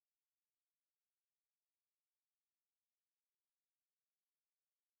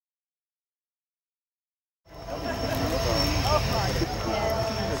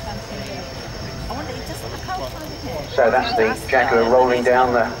So that's the Jaguar rolling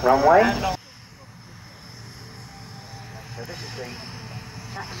down the runway. So this is the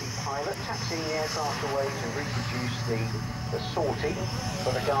taxi pilot taxiing the aircraft away to reproduce the sortie for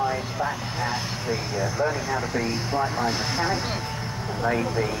the guys back at the learning how to be flight line mechanics. And they'd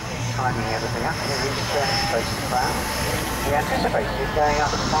be timing everything up. Here is face the ground. We anticipated it going up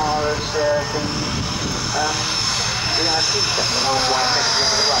as far as the VIP section, the long white next to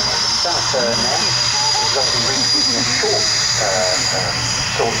the runway. We've done a turn there. This is obviously reproducing a short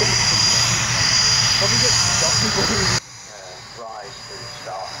sortie. Rise to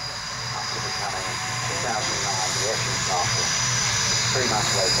start up to becoming 2009 the Airship Master. 3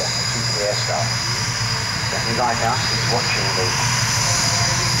 months later, chief of the air staff. Certainly like us, he's watching the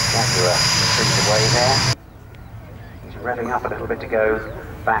Jaguar cruise away there. He's revving up a little bit to go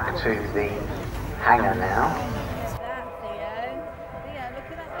back to the hangar now.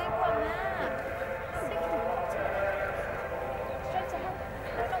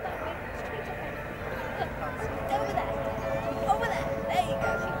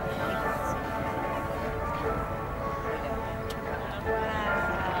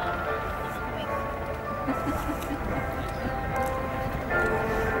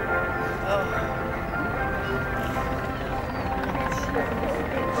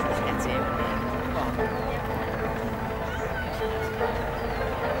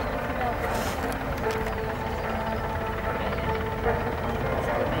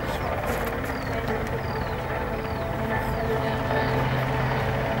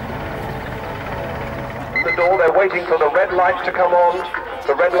 They're waiting for the red light to come on.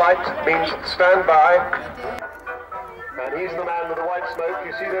 The red light means stand by. And he's the man with the white smoke.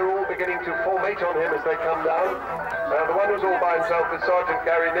 You see they're all beginning to formate on him as they come down. The one who's all by himself is Sergeant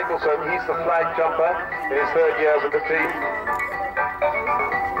Gary Nicholson. He's the flag jumper in his 3rd year with the team.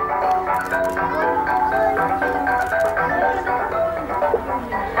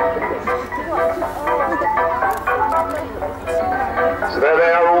 So there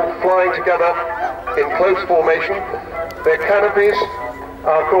they are all flying together in close formation. Their canopies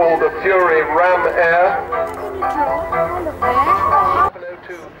are called the Fury Ram Air.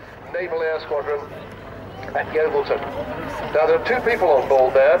 102 Naval Air Squadron at Yeovilton. Now there are 2 people on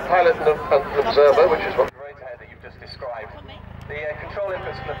board there, pilot and an observer, which is what the rotor head that you've just described. The control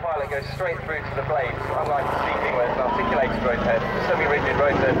inputs from the pilot go straight through to the blades, unlike the seating where it's an articulated rotor head. The semi-rigid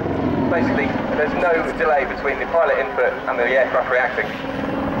rotor, basically there's no delay between the pilot input and the aircraft reacting.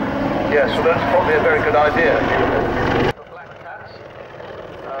 Yes, so that's probably a very good idea. For Black Cats,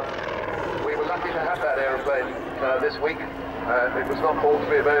 we were lucky to have that aeroplane this week. It was not thought to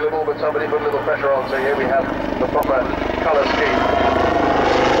be available, but somebody put a little pressure on, so here we have the proper colour scheme.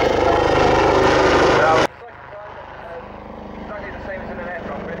 Now, exactly the same as in an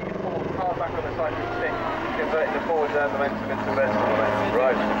aircraft, really. You pull hard back on the side of the stick, converting the forward momentum into vertical momentum.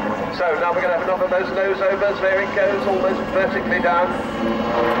 Right. So now we're going to have another of those nose overs. There it goes, almost vertically down.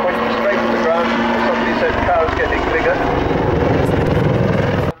 Pointing straight to the ground. Somebody said the car's getting bigger.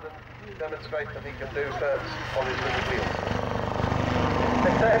 Demonstrate that he can do turns on his little wheels.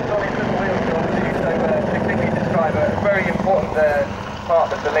 The turns on his little wheels are particularly describe a very important part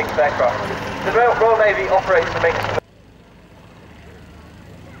of the Lynx aircraft. The Royal Navy operates the Lynx.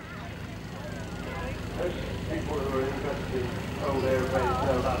 Most people who are interested in old airplanes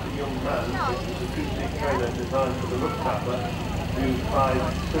know about the young man, which is a acoustic trainer designed for the Luftwaffe, used by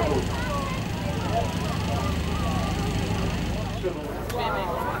civil.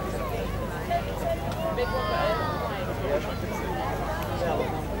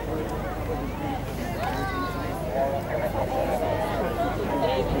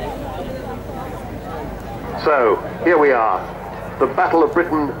 So, here we are, the Battle of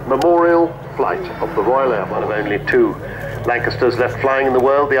Britain Memorial Flight of the Royal Air, one of only 2 Lancasters left flying in the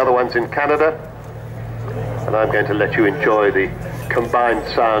world, the other one's in Canada. And I'm going to let you enjoy the combined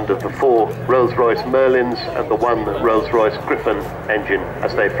sound of the 4 Rolls-Royce Merlins and the 1 Rolls-Royce Griffon engine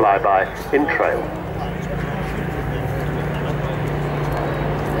as they fly by in trail.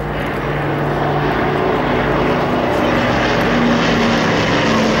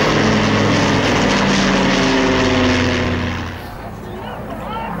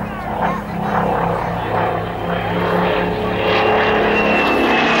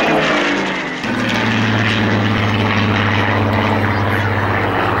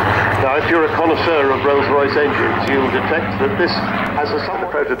 Rolls-Royce engines, you'll detect that this has a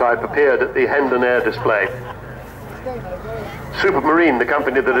somewhat prototype appeared at the Hendon Air Display. Supermarine, the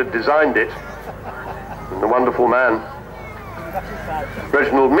company that had designed it, and the wonderful man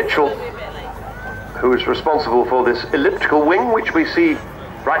Reginald Mitchell, who is responsible for this elliptical wing which we see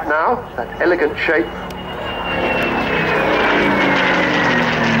right now, that elegant shape.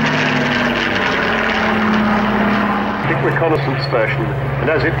 reconnaissance version, and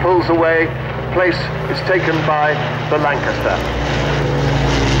as it pulls away, place is taken by the Lancaster.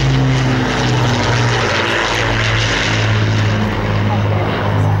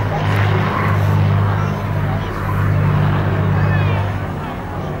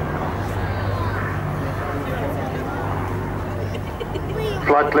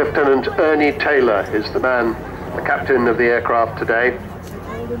 Flight Lieutenant Ernie Taylor is the captain of the aircraft today.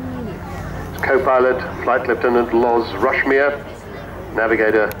 Co-pilot, Flight Lieutenant Loz Rushmere,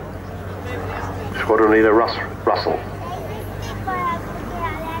 navigator, Squadron Leader Russell.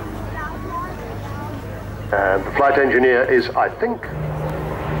 And the flight engineer is, I think,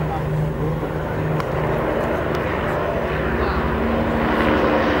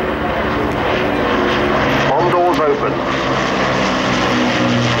 on doors open.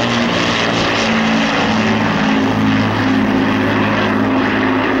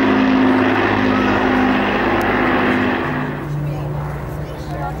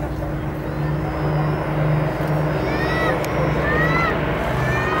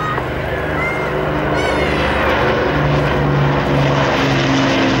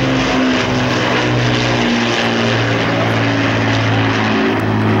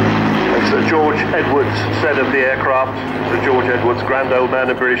 Said of the aircraft, Sir George Edwards, grand old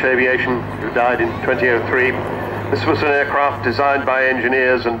man of British aviation, who died in 2003. This was an aircraft designed by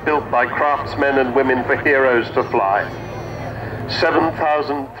engineers and built by craftsmen and women for heroes to fly.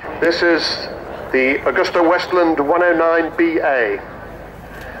 7,000. This is the Agusta Westland 109BA,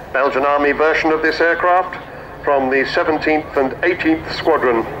 Belgian Army version of this aircraft from the 17th and 18th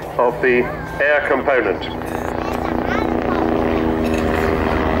Squadron of the Air Component.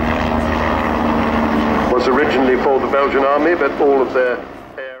 Originally for the Belgian Army, but all of their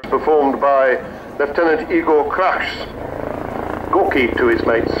air was performed by Lieutenant Igor Krachs, Gorky to his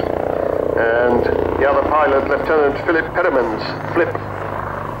mates, and the other pilot, Lieutenant Philip Perrimans, Flip.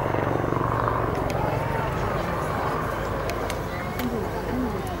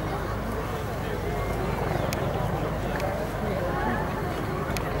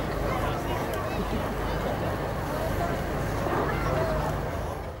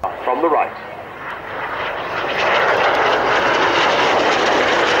 From the right.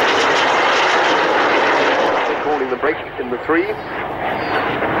 The brake in the 3. And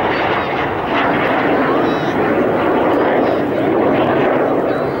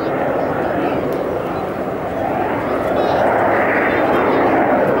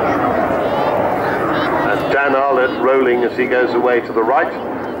Dan Arlett rolling as he goes away to the right,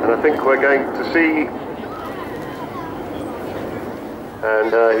 and I think we're going to see,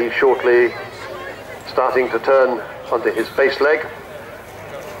 and he's shortly starting to turn onto his base leg.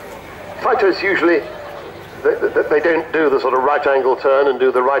 Fighters usually they don't do the sort of right angle turn and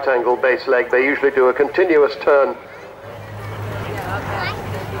do the right angle base leg. They usually do a continuous turn.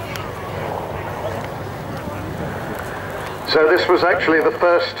 So this was actually the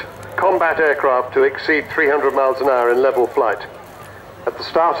first combat aircraft to exceed 300 miles an hour in level flight. At the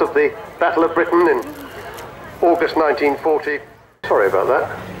start of the Battle of Britain in August 1940. Sorry about that.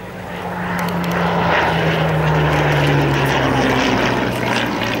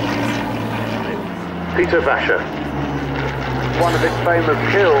 Peter Vasher. One of its famous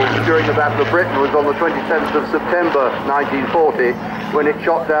kills during the Battle of Britain was on the 27th of September 1940 when it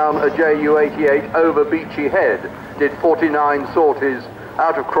shot down a Ju-88 over Beachy Head, did 49 sorties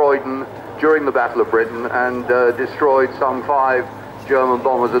out of Croydon during the Battle of Britain and destroyed some 5 German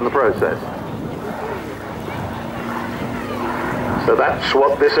bombers in the process. So that's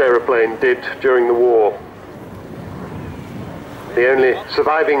what this aeroplane did during the war. The only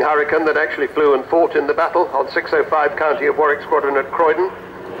surviving Hurricane that actually flew and fought in the battle on 605 County of Warwick Squadron at Croydon,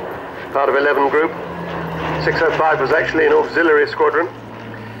 part of 11 Group. 605 was actually an auxiliary squadron.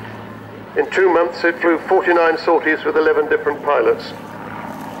 In 2 months it flew 49 sorties with 11 different pilots.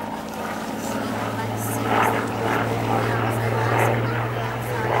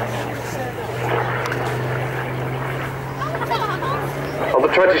 On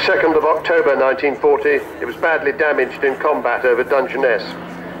the 22nd of October 1940, it was badly damaged in combat over Dungeness,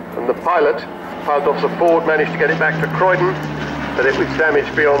 and the pilot, Pilot Officer Ford, managed to get it back to Croydon, but it was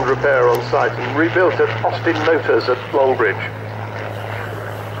damaged beyond repair on site and rebuilt at Austin Motors at Longbridge.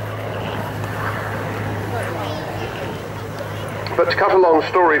 But to cut a long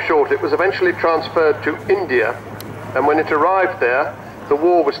story short, it was eventually transferred to India, and when it arrived there, the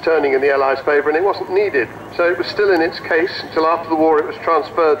war was turning in the Allies' favour and it wasn't needed. So it was still in its case until after the war it was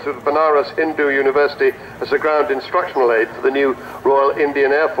transferred to the Banaras Hindu University as a ground instructional aid for the new Royal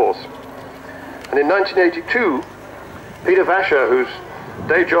Indian Air Force. And in 1982, Peter Vasher, who's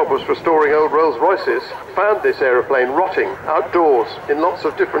day job was restoring old Rolls Royces, found this aeroplane rotting outdoors in lots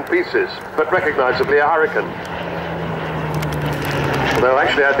of different pieces, but recognisably a Hurricane. Although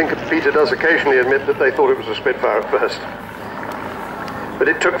actually I think Peter does occasionally admit that they thought it was a Spitfire at first. But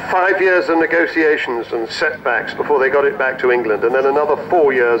it took 5 years of negotiations and setbacks before they got it back to England, and then another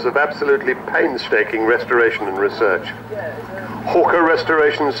 4 years of absolutely painstaking restoration and research. Hawker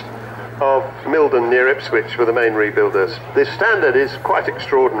Restorations of Milden near Ipswich were the main rebuilders. This standard is quite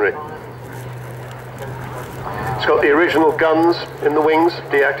extraordinary. It's got the original guns in the wings,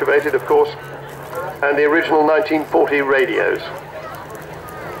 deactivated of course, and the original 1940 radios.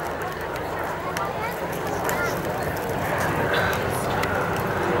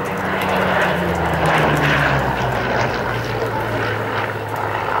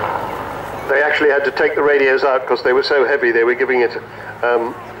 They actually had to take the radios out because they were so heavy they were giving it,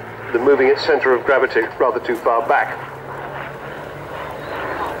 moving its centre of gravity rather too far back.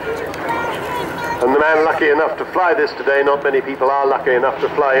 And the man lucky enough to fly this today, not many people are lucky enough to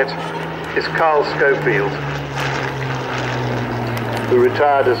fly it, is Carl Schofield, who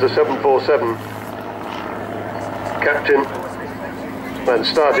retired as a 747 captain and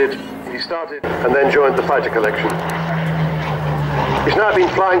he started and then joined the fighter collection. He's now been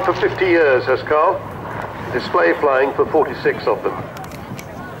flying for 50 years, has Carl. Display flying for 46 of them.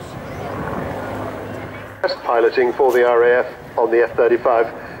 Test piloting for the RAF on the F-35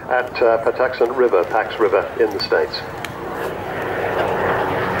 at Patuxent River, Pax River in the States.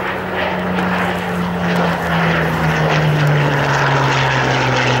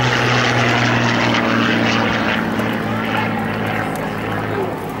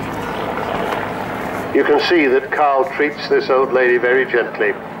 You can see that Carl treats this old lady very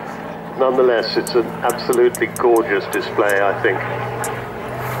gently. Nonetheless, it's an absolutely gorgeous display, I think.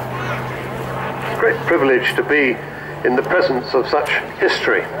 Great privilege to be in the presence of such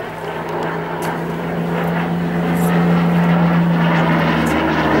history.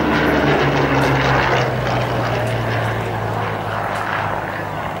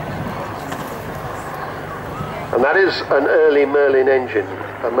 And that is an early Merlin engine,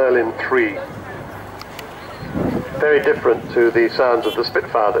 a Merlin 3. Very different to the sounds of the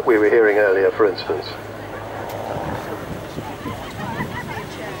Spitfire that we were hearing earlier, for instance.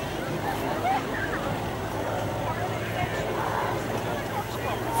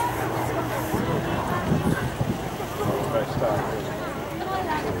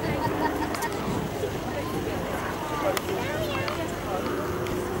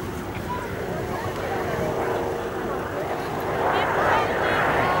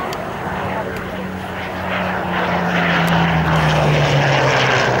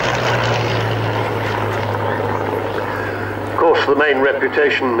 The main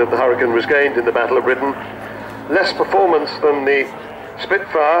reputation of the Hurricane was gained in the Battle of Britain. Less performance than the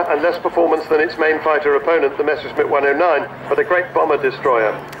Spitfire and less performance than its main fighter opponent, the Messerschmitt 109, but a great bomber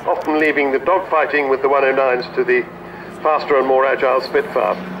destroyer, often leaving the dogfighting with the 109s to the faster and more agile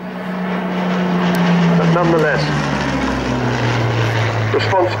Spitfire. But nonetheless,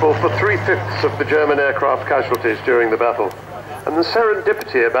 responsible for 3/5 of the German aircraft casualties during the battle. And the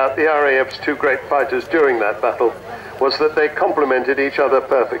serendipity about the RAF's two great fighters during that battle was that they complemented each other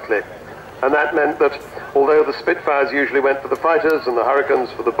perfectly. And that meant that although the Spitfires usually went for the fighters and the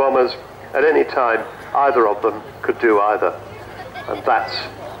Hurricanes for the bombers, at any time either of them could do either. And that's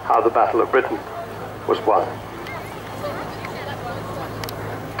how the Battle of Britain was won.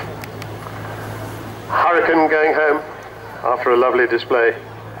 Hurricane going home after a lovely display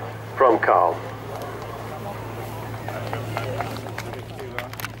from Carl.